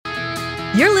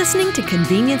You're listening to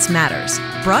Convenience Matters,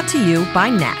 brought to you by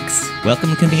Nax. Welcome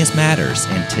to Convenience Matters,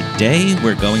 and today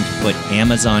we're going to put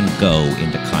Amazon Go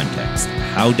into context.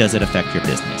 How does it affect your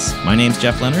business? My name's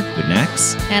Jeff Leonard with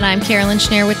Nax. And I'm Carolyn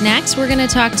Schneer with Nax. We're going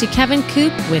to talk to Kevin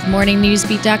Coop with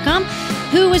MorningNewsBeat.com,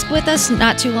 who was with us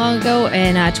not too long ago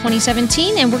in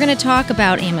 2017, and we're going to talk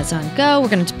about Amazon Go. We're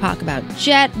going to talk about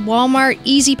Jet, Walmart,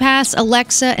 EasyPass,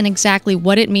 Alexa, and exactly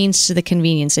what it means to the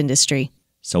convenience industry.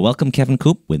 So welcome, Kevin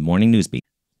Coop with Morning Newsbeat.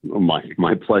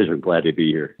 My pleasure. Glad to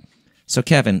be here. So,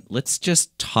 Kevin, let's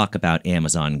just talk about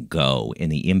Amazon Go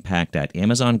and the impact that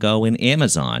Amazon Go and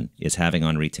Amazon is having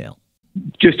on retail.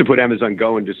 Just to put Amazon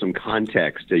Go into some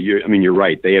context, you're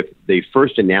right. They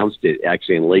first announced it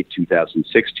actually in late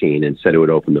 2016 and said it would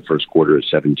open the first quarter of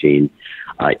 17.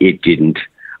 It didn't.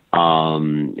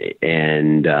 When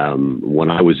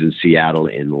I was in Seattle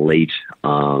in late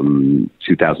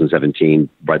 2017,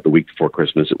 right the week before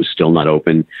Christmas, it was still not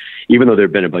open, even though there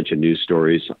have been a bunch of news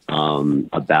stories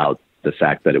about the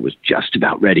fact that it was just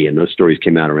about ready. And those stories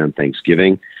came out around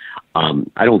Thanksgiving.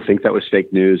 I don't think that was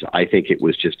fake news. I think it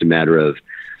was just a matter of,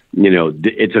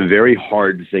 it's a very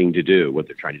hard thing to do, what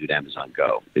they're trying to do to Amazon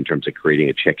Go in terms of creating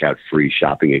a checkout-free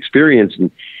shopping experience.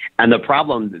 And the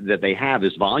problem that they have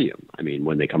is volume. I mean,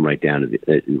 when they come right down to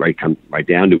it, and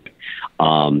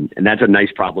that's a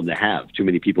nice problem to have. Too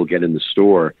many people get in the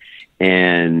store,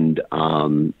 and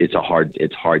it's hard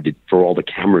for all the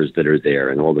cameras that are there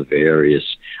and all the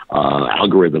various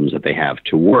algorithms that they have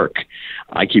to work.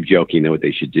 I keep joking that what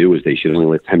they should do is they should only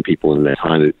let 10 people in at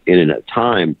a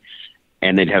time,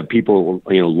 and they'd have people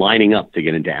lining up to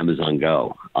get into Amazon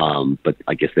Go. But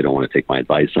I guess they don't want to take my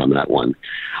advice on that one.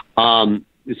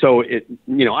 So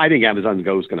I think Amazon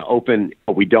Go is going to open.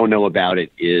 What we don't know about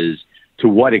it is to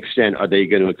what extent are they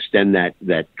going to extend that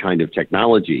kind of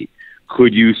technology?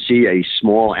 Could you see a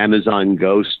small Amazon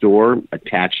Go store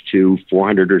attached to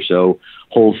 400 or so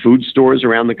Whole Food stores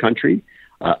around the country,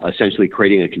 essentially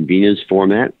creating a convenience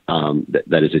format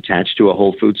that is attached to a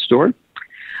Whole Food store?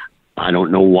 I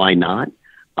don't know why not.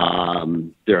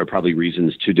 There are probably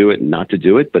reasons to do it and not to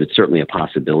do it, but it's certainly a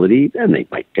possibility. And they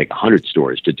might take 100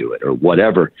 stores to do it or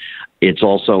whatever. It's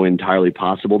also entirely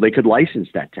possible they could license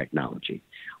that technology,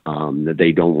 that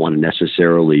they don't want to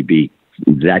necessarily be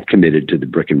that committed to the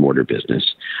brick and mortar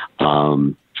business.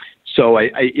 So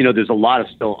there's a lot of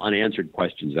still unanswered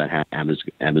questions about how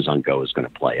Amazon Go is going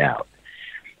to play out.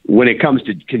 When it comes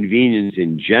to convenience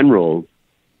in general,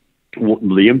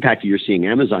 the impact that you're seeing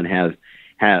Amazon have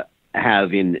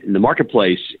in the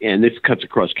marketplace, and this cuts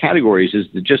across categories, is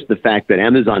just the fact that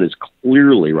Amazon is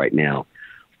clearly right now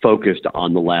focused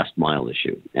on the last mile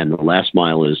issue. And the last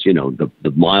mile is,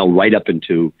 the mile right up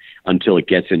until it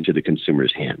gets into the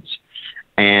consumer's hands.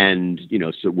 And,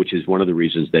 which is one of the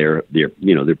reasons they're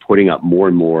putting up more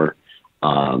and more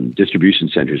distribution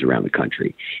centers around the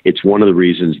country. It's one of the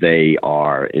reasons they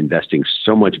are investing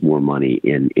so much more money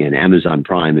in Amazon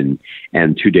Prime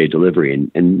and two-day delivery.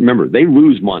 And remember, they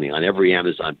lose money on every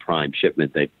Amazon Prime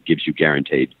shipment that gives you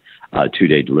guaranteed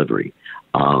two-day delivery.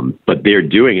 But they're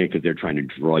doing it because they're trying to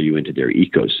draw you into their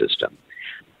ecosystem.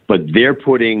 But they're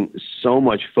putting so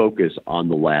much focus on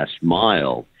the last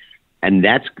mile, and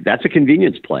that's a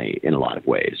convenience play in a lot of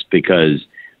ways, because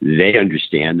they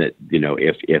understand that,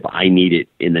 if I need it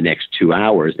in the next 2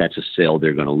 hours, that's a sale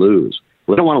they're going to lose.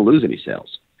 Well, they don't want to lose any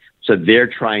sales. So they're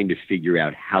trying to figure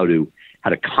out how to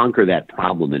conquer that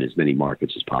problem in as many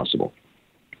markets as possible.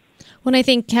 Well, I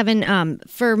think, Kevin,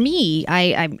 for me,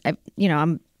 I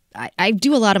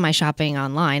do a lot of my shopping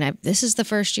online. This is the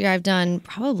first year I've done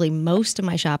probably most of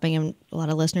my shopping, and a lot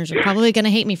of listeners are probably going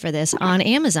to hate me for this, on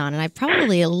Amazon. And I've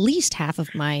probably at least half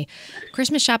of my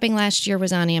Christmas shopping last year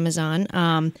was on Amazon,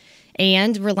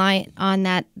 and reliant on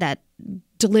that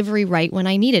delivery right when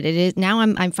I need it. It is now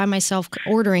I find myself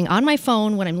ordering on my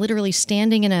phone when I'm literally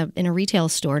standing in a retail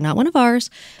store, not one of ours,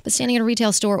 but standing in a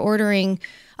retail store ordering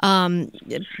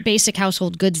basic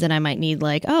household goods that I might need,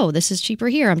 like, oh, this is cheaper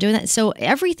here, I'm doing that. So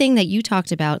everything that you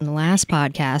talked about in the last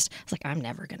podcast, I was like, I'm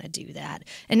never going to do that.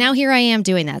 And now here I am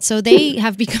doing that. So they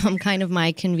have become kind of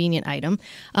my convenient item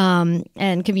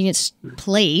and convenience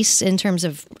place in terms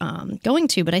of going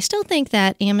to. But I still think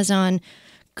that Amazon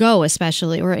Go,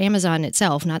 especially, or Amazon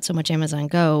itself, not so much Amazon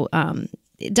Go,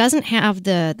 it doesn't have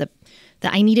the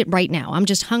I need it right now. I'm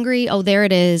just hungry. Oh, there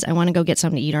it is. I want to go get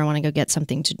something to eat, or I want to go get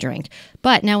something to drink.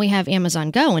 But now we have Amazon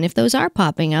Go, and if those are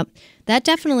popping up, that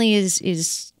definitely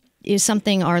is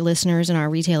something our listeners and our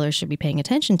retailers should be paying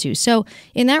attention to. So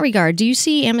in that regard, do you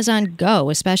see Amazon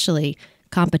Go, especially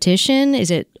competition?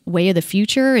 Is it way of the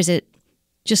future? Is it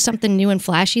just something new and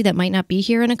flashy that might not be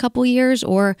here in a couple years?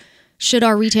 Or should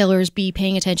our retailers be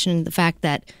paying attention to the fact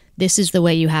that this is the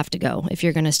way you have to go if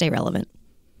you're going to stay relevant?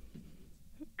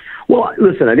 Well,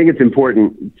 listen, I think it's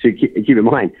important to keep in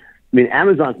mind. I mean,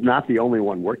 Amazon's not the only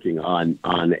one working on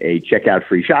a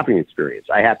checkout-free shopping experience.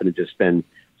 I happen to just spend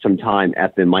some time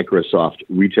at the Microsoft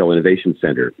Retail Innovation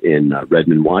Center in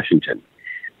Redmond, Washington,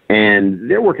 and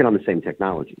they're working on the same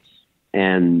technologies.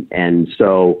 And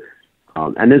so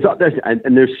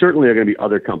there's certainly are going to be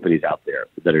other companies out there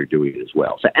that are doing it as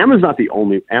well. So Amazon's not the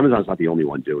only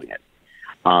one doing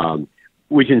it,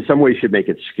 which in some ways should make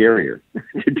it scarier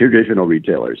to traditional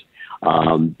retailers.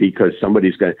 Because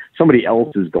somebody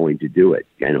else is going to do it.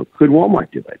 Could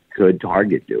Walmart do it? Could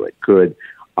Target do it? Could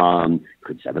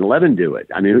 7-Eleven do it?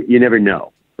 I mean, you never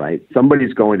know, right?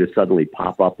 Somebody's going to suddenly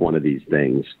pop up one of these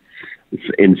things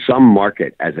in some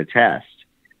market as a test,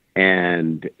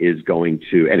 and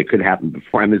it could happen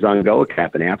before Amazon Go, it could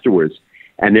happen afterwards,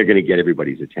 and they're going to get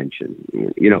everybody's attention.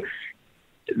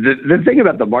 The thing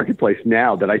about the marketplace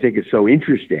now that I think is so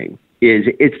interesting is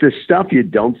it's the stuff you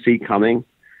don't see coming.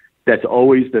 That's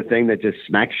always the thing that just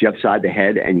smacks you upside the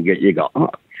head, and you go,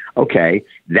 oh, okay,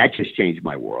 that just changed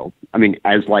my world. I mean,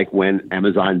 as like when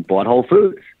Amazon bought Whole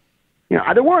Foods,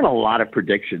 there weren't a lot of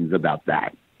predictions about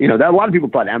that. A lot of people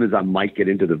thought Amazon might get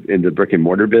into the brick and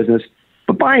mortar business,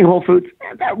 but buying Whole Foods,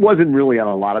 that wasn't really on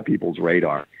a lot of people's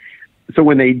radar. So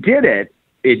when they did it,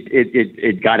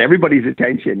 it got everybody's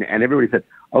attention, and everybody said,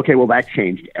 okay, well, that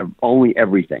changed only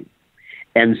everything.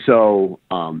 And so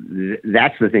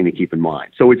that's the thing to keep in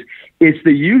mind. So it's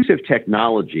the use of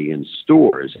technology in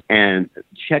stores, and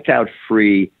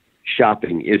checkout-free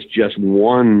shopping is just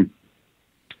one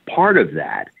part of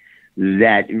that.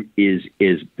 That is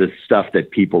the stuff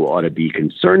that people ought to be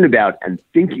concerned about and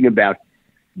thinking about.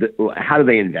 How do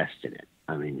they invest in it?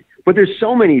 I mean, but there's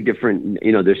so many different.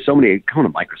 There's so many. Come to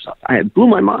Microsoft, it blew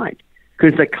my mind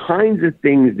because the kinds of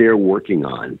things they're working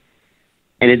on.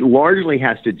 And it largely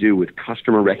has to do with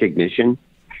customer recognition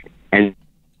and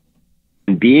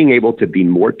being able to be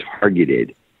more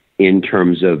targeted in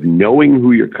terms of knowing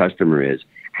who your customer is,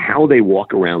 how they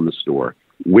walk around the store,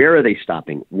 where are they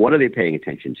stopping, what are they paying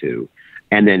attention to,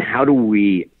 and then how do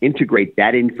we integrate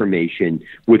that information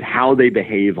with how they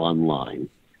behave online,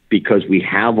 because we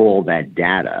have all that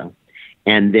data,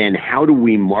 and then how do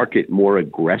we market more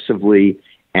aggressively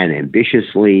and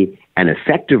ambitiously and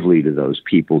effectively to those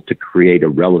people to create a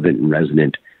relevant and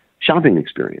resonant shopping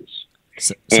experience.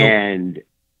 And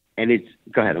it's,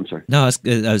 go ahead, I'm sorry. No, I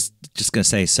was just going to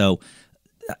say, so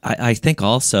I think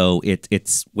also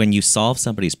it's when you solve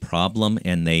somebody's problem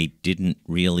and they didn't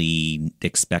really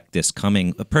expect this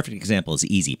coming. A perfect example is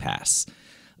Easy Pass.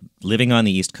 Living on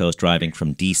the East Coast, driving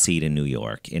from D.C. to New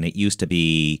York, and it used to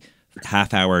be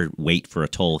half-hour wait for a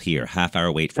toll here,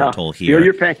 half-hour wait for a toll here. Feel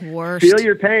your pain. Worst. Feel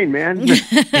your pain, man.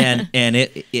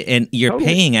 and you're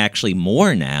paying actually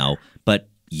more now, but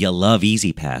you love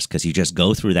Easy Pass because you just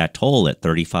go through that toll at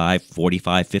 35,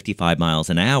 45, 55 miles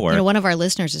an hour. One of our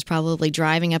listeners is probably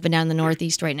driving up and down the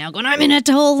Northeast right now going, I'm in a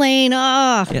toll lane.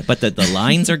 Oh. Yeah, but the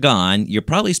lines are gone. You're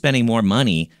probably spending more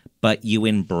money, but you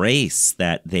embrace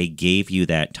that they gave you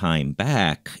that time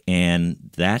back. And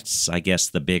that's, I guess,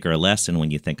 the bigger lesson when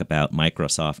you think about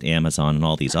Microsoft, Amazon, and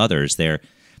all these others.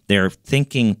 They're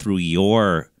thinking through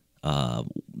your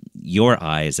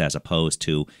eyes as opposed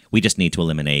to, we just need to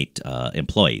eliminate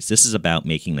employees. This is about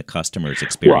making the customer's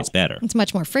experience better. It's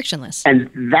much more frictionless. And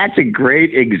that's a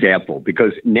great example,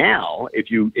 because now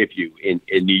if you in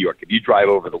New York, if you drive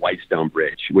over the Whitestone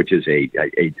Bridge, which is a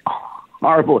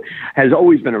horrible, has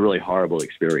always been a really horrible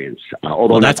experience.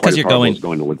 Although that's because you're going to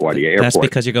LaGuardia Airport. That's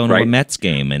because you're going to a Mets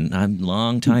game, and I'm a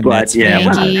long-time Mets fan.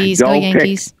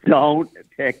 Yankees, don't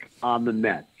pick on the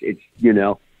Mets. It's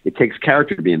it takes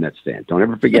character to be a Mets fan. Don't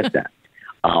ever forget that.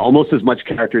 Almost as much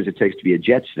character as it takes to be a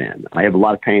Jets fan. I have a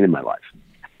lot of pain in my life.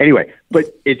 Anyway, but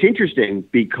it's interesting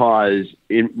because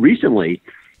recently,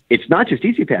 it's not just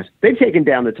Easy Pass. They've taken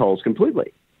down the tolls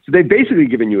completely. So they've basically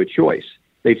given you a choice.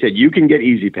 They said you can get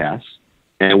Easy Pass,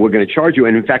 and we're going to charge you.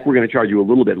 And in fact, we're going to charge you a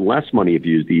little bit less money if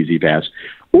you use the Easy Pass,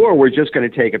 or we're just going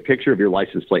to take a picture of your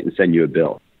license plate and send you a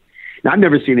bill. Now, I've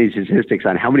never seen any statistics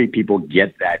on how many people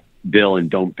get that bill and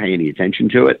don't pay any attention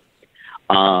to it.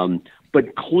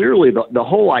 But clearly, the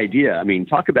whole idea, I mean,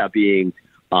 talk about being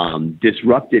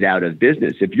disrupted out of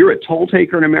business. If you're a toll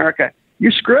taker in America,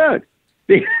 you're screwed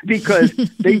because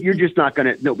you're just not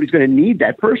going to, nobody's going to need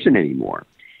that person anymore.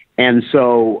 And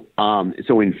so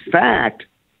in fact,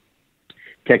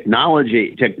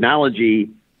 technology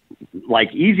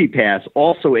like Easy Pass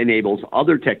also enables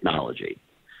other technology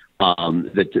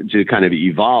that to kind of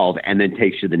evolve and then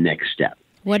takes you to the next step.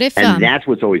 What if And that's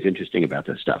what's always interesting about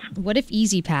this stuff. What if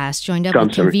Easy Pass joined up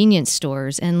with convenience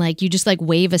stores and like you just like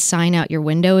wave a sign out your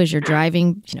window as you're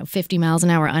driving, 50 miles an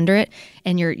hour under it,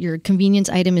 and your convenience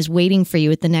item is waiting for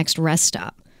you at the next rest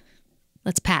stop?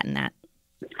 Let's patent that.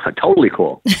 Totally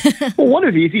cool. Well, what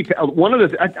if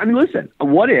listen,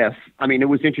 what if, it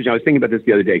was interesting. I was thinking about this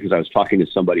the other day because I was talking to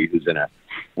somebody who's in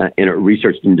a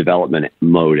research and development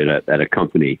mode at a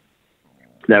company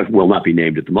that will not be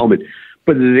named at the moment.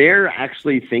 But they're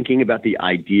actually thinking about the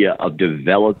idea of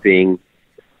developing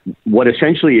what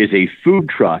essentially is a food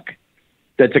truck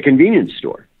that's a convenience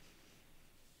store.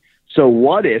 So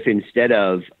what if instead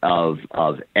of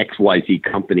XYZ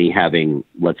company having,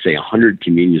 let's say, 100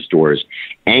 convenience stores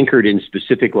anchored in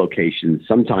specific locations,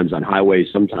 sometimes on highways,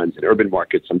 sometimes in urban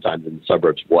markets, sometimes in the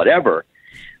suburbs, whatever,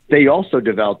 they also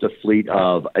developed a fleet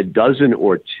of a dozen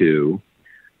or two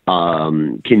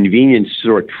convenience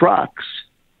store trucks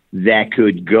that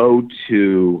could go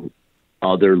to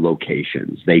other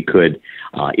locations. They could,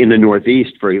 in the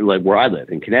Northeast, for like where I live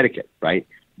in Connecticut, right?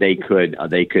 They could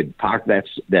park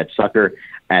that sucker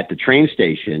at the train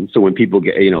station. So when people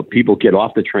get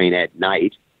off the train at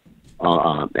night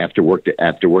after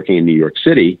working in New York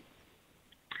City,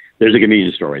 there's a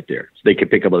convenience store right there. So they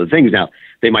could pick up other things. Now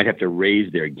they might have to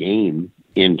raise their game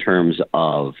in terms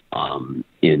of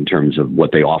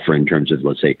what they offer in terms of,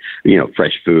 let's say,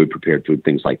 fresh food, prepared food,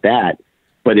 things like that.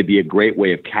 But it'd be a great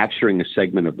way of capturing a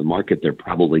segment of the market they're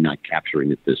probably not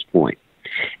capturing at this point.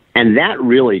 And that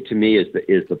really, to me, is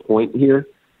the point here,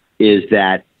 is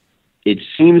that it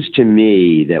seems to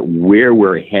me that where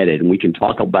we're headed, and we can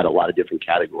talk about a lot of different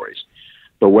categories,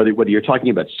 but whether you're talking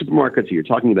about supermarkets, or you're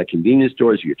talking about convenience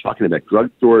stores, or you're talking about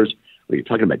drug stores, or you're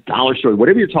talking about dollar stores,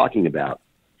 whatever you're talking about,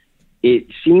 it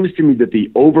seems to me that the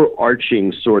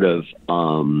overarching sort of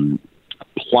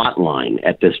plot line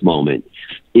at this moment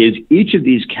is each of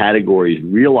these categories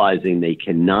realizing they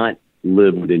cannot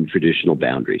live within traditional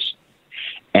boundaries.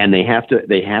 And they have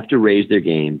to raise their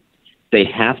game. They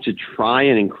have to try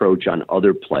and encroach on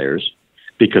other players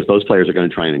because those players are going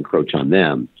to try and encroach on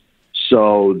them.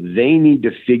 So they need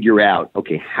to figure out,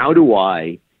 okay, how do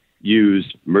I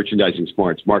use merchandising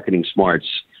smarts, marketing smarts,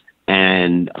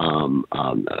 and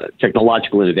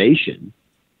technological innovation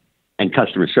and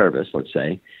customer service, let's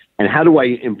say, and how do I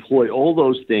employ all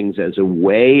those things as a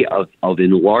way of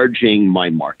enlarging my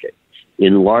market,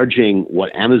 enlarging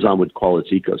what Amazon would call its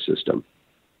ecosystem.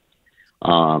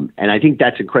 And I think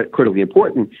that's critically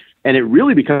important. And it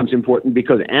really becomes important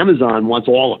because Amazon wants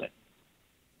all of it.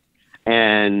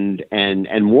 And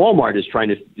Walmart is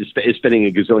is spending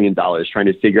 $1 gazillion trying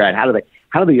to figure out how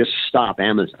do they just stop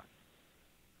Amazon.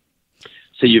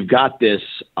 So you've got this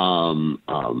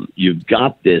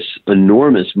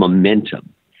enormous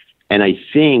momentum. And I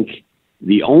think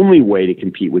the only way to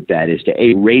compete with that is to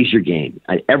A, raise your game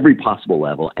at every possible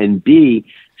level, and B,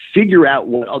 figure out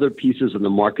what other pieces of the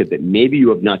market that maybe you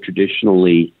have not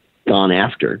traditionally gone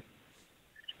after.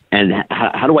 And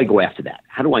how do I go after that?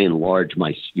 How do I enlarge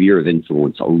my sphere of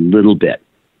influence a little bit?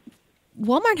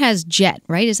 Walmart has Jet,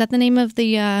 right? Is that the name of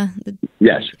the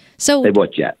Yes. So they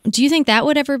bought Jet. Do you think that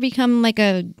would ever become like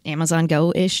a Amazon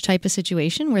Go-ish type of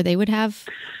situation where they would have?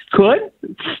 Could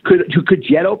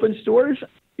Jet open stores?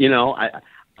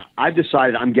 I've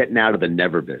decided I'm getting out of the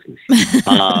never business.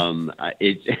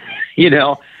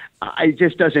 It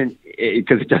just doesn't,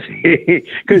 because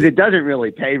it doesn't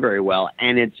really pay very well,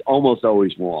 and it's almost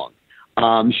always wrong.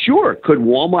 Sure, could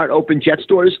Walmart open Jet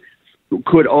stores?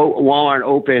 Could Walmart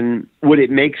open? Would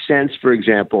it make sense, for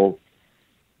example,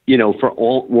 for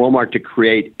Walmart to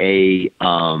create a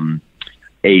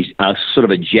sort of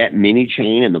a Jet mini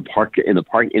chain in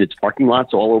its parking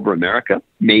lots all over America?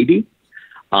 Maybe.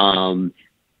 I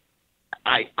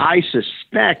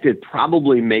suspect it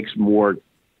probably makes more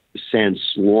sense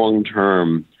long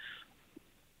term.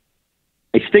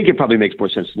 I think it probably makes more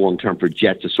sense long term for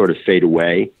Jet to sort of fade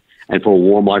away and for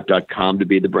Walmart.com to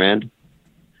be the brand.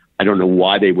 I don't know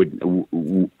why they would.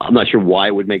 I'm not sure why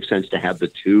it would make sense to have the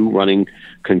two running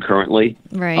concurrently.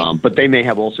 Right. But they may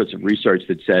have all sorts of research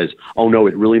that says, oh, no,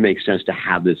 it really makes sense to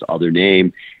have this other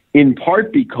name, in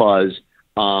part because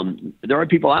there are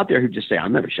people out there who just say,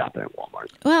 I'm never shopping at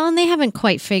Walmart. Well, and they haven't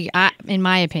quite figured, in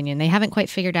my opinion, they haven't quite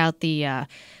figured out the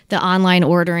online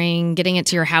ordering, getting it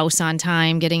to your house on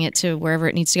time, getting it to wherever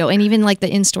it needs to go. And even like the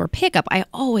in-store pickup, I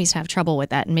always have trouble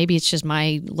with that. And maybe it's just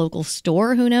my local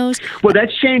store, who knows? Well,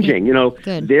 that's changing.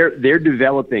 Good. They're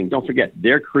developing, don't forget,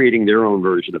 they're creating their own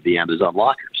version of the Amazon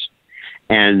lockers.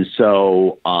 And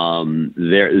so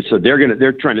they're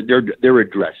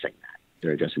addressing that.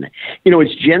 they're addressing that.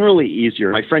 It's generally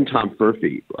easier. My friend Tom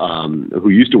Furphy, who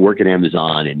used to work at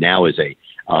Amazon and now is a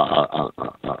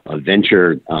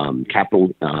venture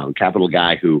capital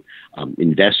guy who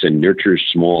invests and nurtures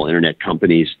small internet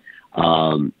companies.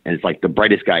 And it's like the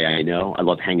brightest guy I know. I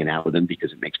love hanging out with him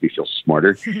because it makes me feel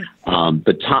smarter.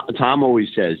 But Tom always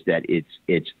says that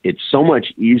it's so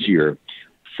much easier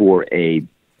for an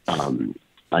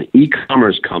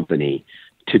e-commerce company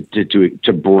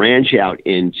to branch out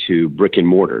into brick and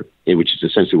mortar, which is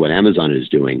essentially what Amazon is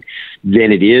doing,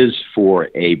 than it is for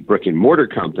a brick and mortar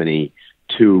company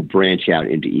to branch out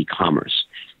into e-commerce.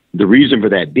 The reason for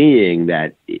that being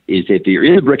that is if you're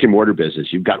in the brick and mortar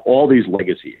business, you've got all these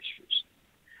legacy issues.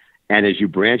 And as you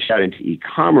branch out into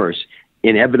e-commerce,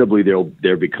 inevitably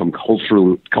there become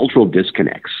cultural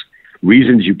disconnects,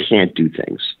 reasons you can't do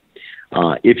things.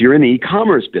 If you're in the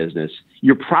e-commerce business,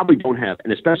 you probably don't have,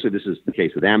 and especially this is the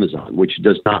case with Amazon, which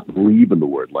does not believe in the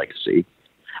word legacy.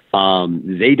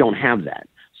 They don't have that.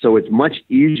 So it's much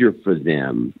easier for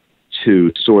them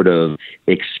to sort of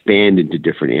expand into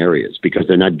different areas because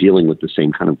they're not dealing with the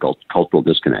same kind of cultural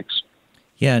disconnects.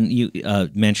 Yeah, and you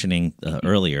mentioning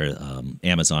earlier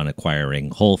Amazon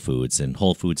acquiring Whole Foods, and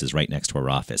Whole Foods is right next to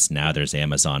our office. Now there's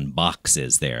Amazon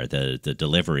boxes there, the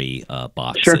delivery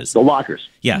boxes. Sure, the lockers.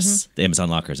 Yes, the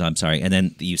Amazon lockers, I'm sorry. And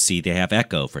then you see they have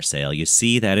Echo for sale. You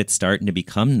see that it's starting to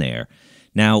become there.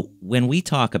 Now, when we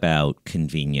talk about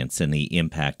convenience and the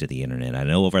impact of the internet, I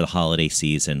know over the holiday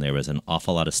season there was an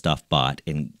awful lot of stuff bought,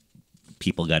 and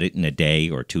people got it in a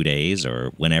day or 2 days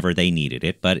or whenever they needed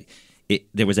it, but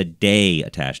there was a day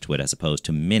attached to it as opposed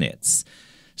to minutes.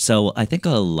 So I think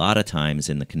a lot of times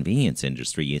in the convenience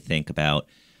industry, you think about,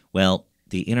 well,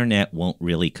 the internet won't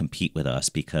really compete with us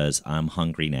because I'm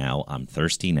hungry now, I'm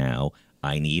thirsty now,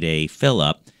 I need a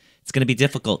fill-up. It's going to be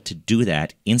difficult to do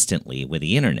that instantly with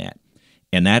the internet.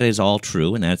 And that is all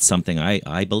true, and that's something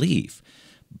I believe.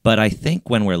 But I think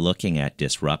when we're looking at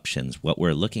disruptions, what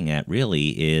we're looking at really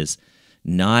is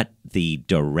not the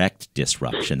direct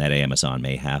disruption that Amazon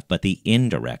may have, but the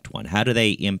indirect one. How do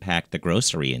they impact the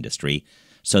grocery industry?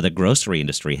 So the grocery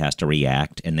industry has to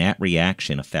react, and that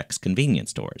reaction affects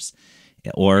convenience stores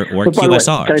or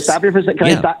QSRs. Can I stop you for a second?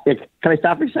 Can I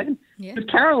stop for a second? Yeah. Because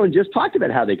Carolyn just talked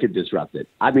about how they could disrupt it.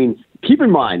 I mean, keep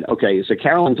in mind, okay, so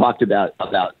Carolyn talked about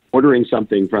ordering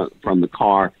something from the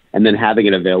car and then having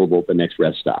it available at the next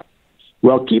rest stop.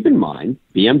 Well, keep in mind,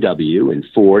 BMW and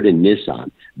Ford and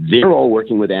Nissan, they're all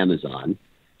working with Amazon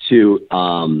to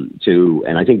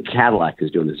and I think Cadillac is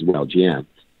doing this as well, GM,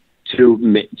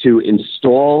 to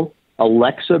install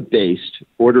Alexa-based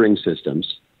ordering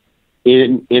systems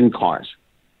in cars.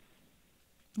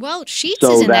 Well, Sheets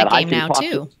So is in that that I game can now talk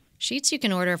too. to- Sheets you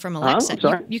can order from Alexa.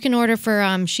 sorry? You can order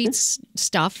for Sheets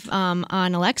stuff on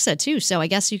Alexa too. So I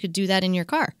guess you could do that in your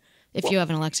car if you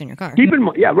have an Alexa in your car. Keep in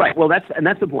mind, yeah, right. Well, that's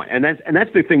the point, and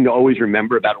that's the thing to always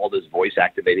remember about all those voice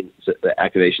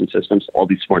activation systems, all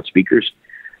these smart speakers,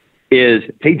 is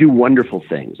they do wonderful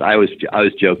things. I always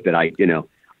joke that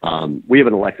we have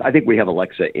an Alexa. I think we have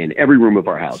Alexa in every room of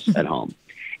our house at home,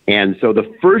 and so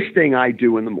the first thing I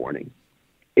do in the morning,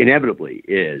 inevitably,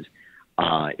 is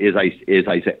I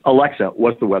say, Alexa,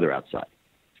 what's the weather outside?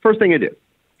 First thing I do,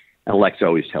 and Alexa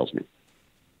always tells me.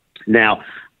 Now,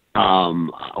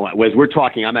 as we're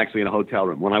talking, I'm actually in a hotel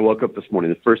room. When I woke up this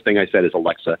morning, the first thing I said is,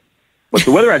 Alexa, what's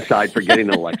the weather outside? Forgetting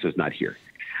that Alexa's not here,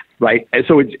 right? And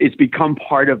so it's become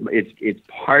part of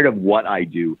what I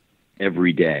do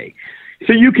every day.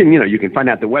 So you can find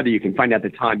out the weather, you can find out the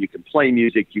time, you can play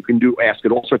music, you can ask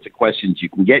it all sorts of questions, you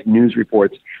can get news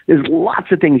reports. There's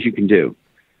lots of things you can do.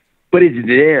 But it's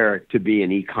there to be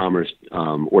an e-commerce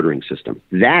ordering system.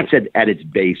 That's at its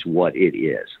base what it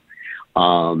is.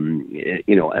 Alexa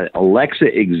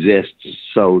exists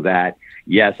so that,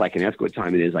 yes, I can ask what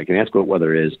time it is, I can ask what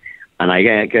weather it is, and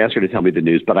I can ask her to tell me the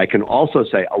news, but I can also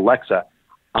say, Alexa,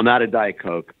 I'm out of Diet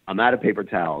Coke, I'm out of paper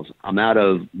towels, I'm out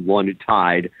of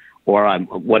Tide, or I'm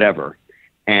whatever.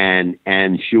 And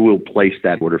she will place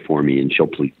that order for me, and she'll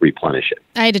replenish it.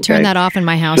 I had to turn that off in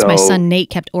my house. My son Nate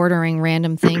kept ordering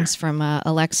random things from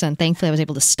Alexa, and thankfully I was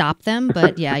able to stop them.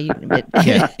 But yeah,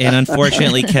 yeah. And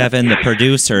unfortunately, Kevin, the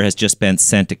producer, has just been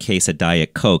sent a case of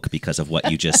Diet Coke because of what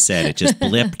you just said. It just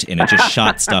blipped and it just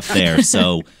shot stuff there.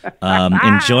 So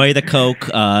enjoy the Coke,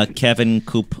 Kevin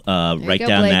Coop. Write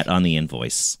down Blake. that on the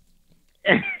invoice.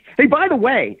 Hey, by the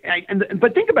way,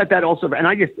 but think about that also, and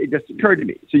it just occurred to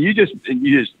me. So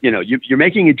you're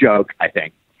making a joke, I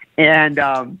think, and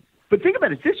but think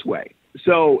about it this way.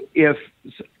 So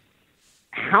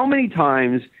how many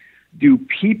times do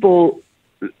people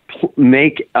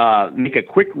make a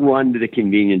quick run to the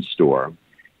convenience store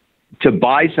to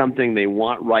buy something they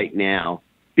want right now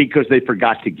because they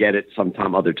forgot to get it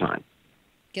sometime other time.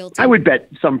 Guilty. I would bet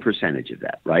some percentage of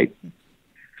that, right?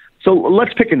 So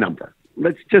let's pick a number.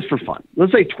 Let's just for fun.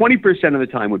 Let's say 20% of the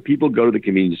time when people go to the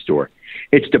convenience store,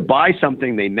 it's to buy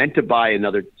something they meant to buy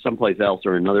someplace else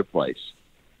or another place,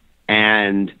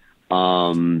 and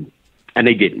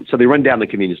they didn't. So they run down the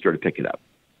convenience store to pick it up.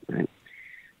 Right?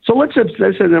 So let's say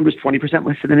the number's 20%.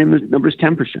 Let's say the number's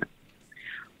 10%.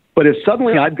 But if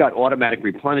suddenly I've got automatic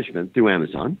replenishment through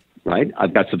Amazon, right?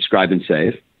 I've got Subscribe and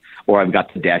Save, or I've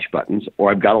got the dash buttons,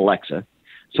 or I've got Alexa.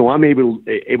 So I'm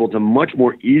able to much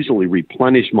more easily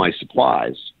replenish my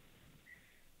supplies.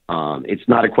 It's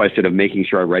not a question of making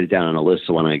sure I write it down on a list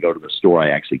so when I go to the store I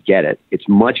actually get it. It's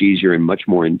much easier and much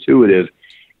more intuitive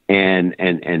and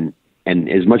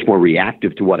is much more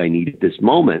reactive to what I need at this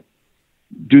moment.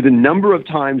 Do the number of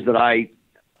times that I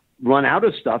run out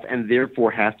of stuff and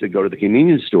therefore have to go to the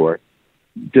convenience store,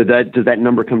 does that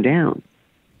number come down?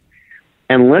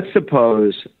 And let's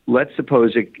suppose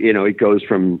it goes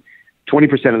from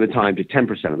 20% of the time to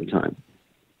 10% of the time.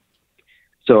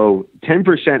 So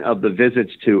 10% of the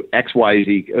visits to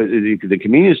XYZ, the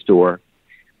convenience store,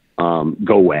 go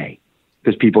away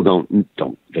because people don't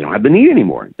have the need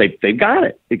anymore. They've got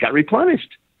it. It got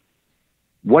replenished.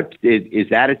 What is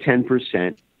that a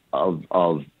 10%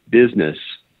 of business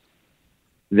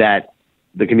that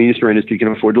the convenience store industry can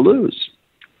afford to lose?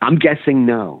 I'm guessing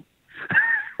no,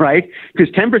 right?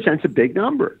 Because 10% is a big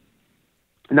number.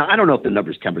 Now, I don't know if the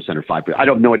number is 10% or 5%. I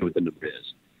don't know what the number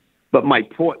is. But my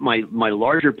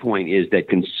larger point is that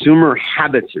consumer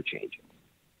habits are changing.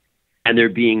 And they're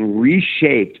being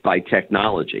reshaped by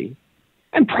technology.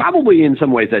 And probably in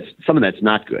some ways, some of that's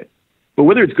not good. But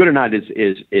whether it's good or not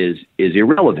is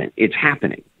irrelevant. It's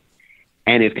happening.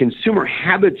 And if consumer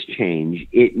habits change,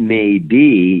 it may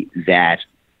be that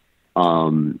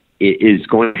it is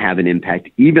going to have an impact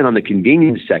even on the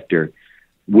convenience sector,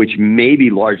 which may be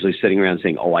largely sitting around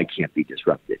saying, "Oh, I can't be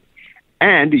disrupted."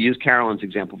 And to use Carolyn's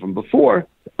example from before,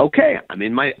 okay, I'm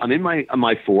in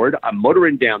my Ford, I'm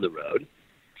motoring down the road.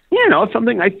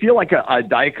 Something I feel like a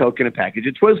Diet Coke and a package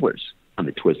of Twizzlers. I'm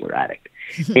a Twizzler addict,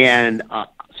 and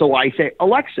so I say,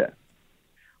 Alexa,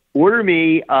 order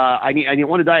me. I need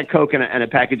one Diet Coke and a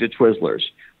package of Twizzlers.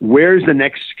 Where's the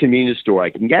next convenience store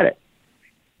I can get it?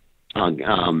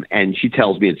 And she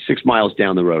tells me it's 6 miles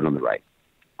down the road on the right.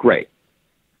 Great.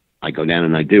 I go down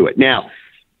and I do it. Now,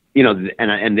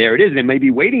 and there it is. They may be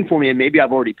waiting for me, and maybe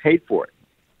I've already paid for it.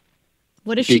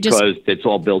 What if because it's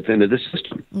all built into the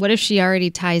system? What if she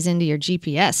already ties into your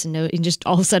GPS and just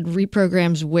all of a sudden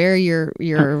reprograms where your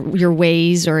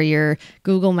Waze or your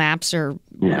Google Maps or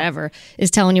whatever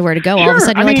is telling you where to go? All of a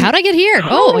sudden you're like, how'd I get here?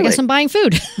 Totally. Oh, I guess I'm buying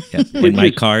food. Yeah. And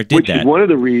my car did that. Which is one of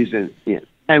the reasons. Yeah.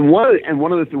 And what a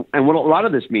lot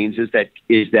of this means is that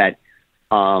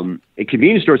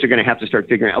convenience stores are going to have to start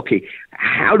figuring out, okay,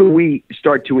 how do we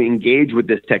start to engage with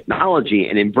this technology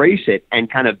and embrace it and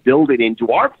kind of build it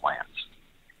into our plans?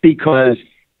 Because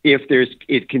if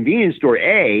convenience store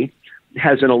A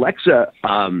has an Alexa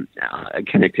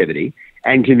connectivity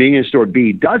and convenience store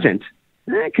B doesn't,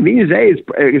 convenience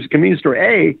store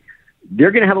A, they're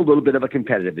going to have a little bit of a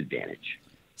competitive advantage.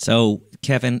 So,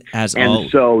 Kevin, this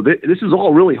is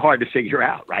all really hard to figure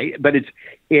out, right? But it's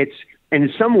and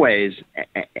in some ways,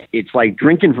 it's like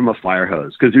drinking from a fire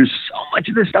hose because there's so much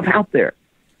of this stuff out there,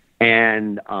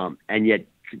 and yet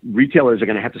retailers are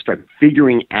going to have to start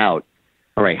figuring out,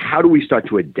 all right, how do we start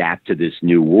to adapt to this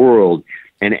new world?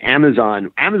 And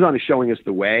Amazon is showing us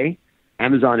the way.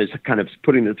 Amazon is kind of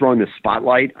throwing the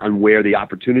spotlight on where the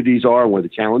opportunities are, where the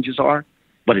challenges are,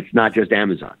 but it's not just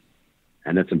Amazon,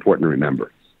 and that's important to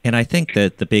remember. And I think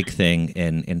that the big thing,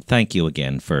 and thank you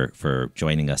again for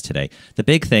joining us today, the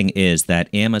big thing is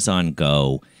that Amazon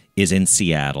Go is in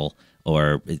Seattle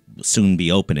or soon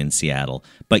be open in Seattle,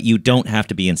 but you don't have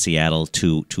to be in Seattle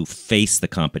to face the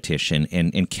competition.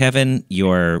 And Kevin,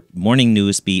 your morning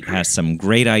news beat has some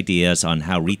great ideas on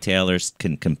how retailers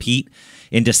can compete.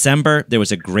 In December, there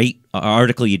was a great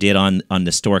article you did on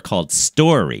the store called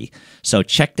Story. So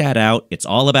check that out. It's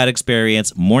all about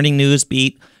experience.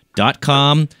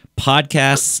 morningnewsbeat.com,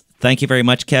 podcasts. Thank you very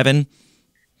much, Kevin.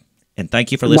 And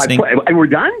thank you for listening. And we're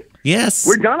done? Yes.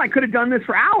 We're done? I could have done this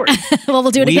for hours. Well, we'll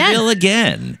do it again. We will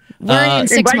again. We're in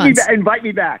 6 months. Invite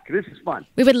me back. This is fun.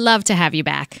 We would love to have you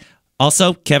back.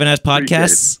 Also, Kevin has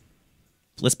podcasts.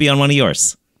 Let's be on one of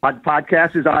yours.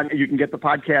 Podcast is on. You can get the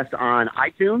podcast on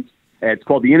iTunes. It's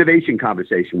called The Innovation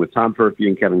Conversation with Tom Furphy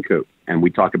and Kevin Coop. And we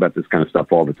talk about this kind of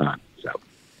stuff all the time. So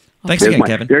thanks again,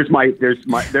 Kevin. There's my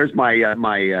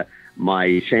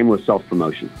my shameless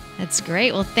self-promotion. That's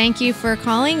great. Well, thank you for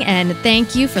calling, and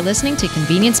thank you for listening to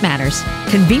Convenience Matters.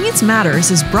 Convenience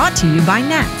Matters is brought to you by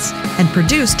Nats and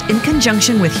produced in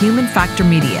conjunction with Human Factor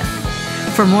Media.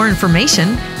 For more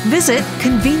information, visit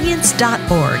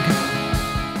convenience.org.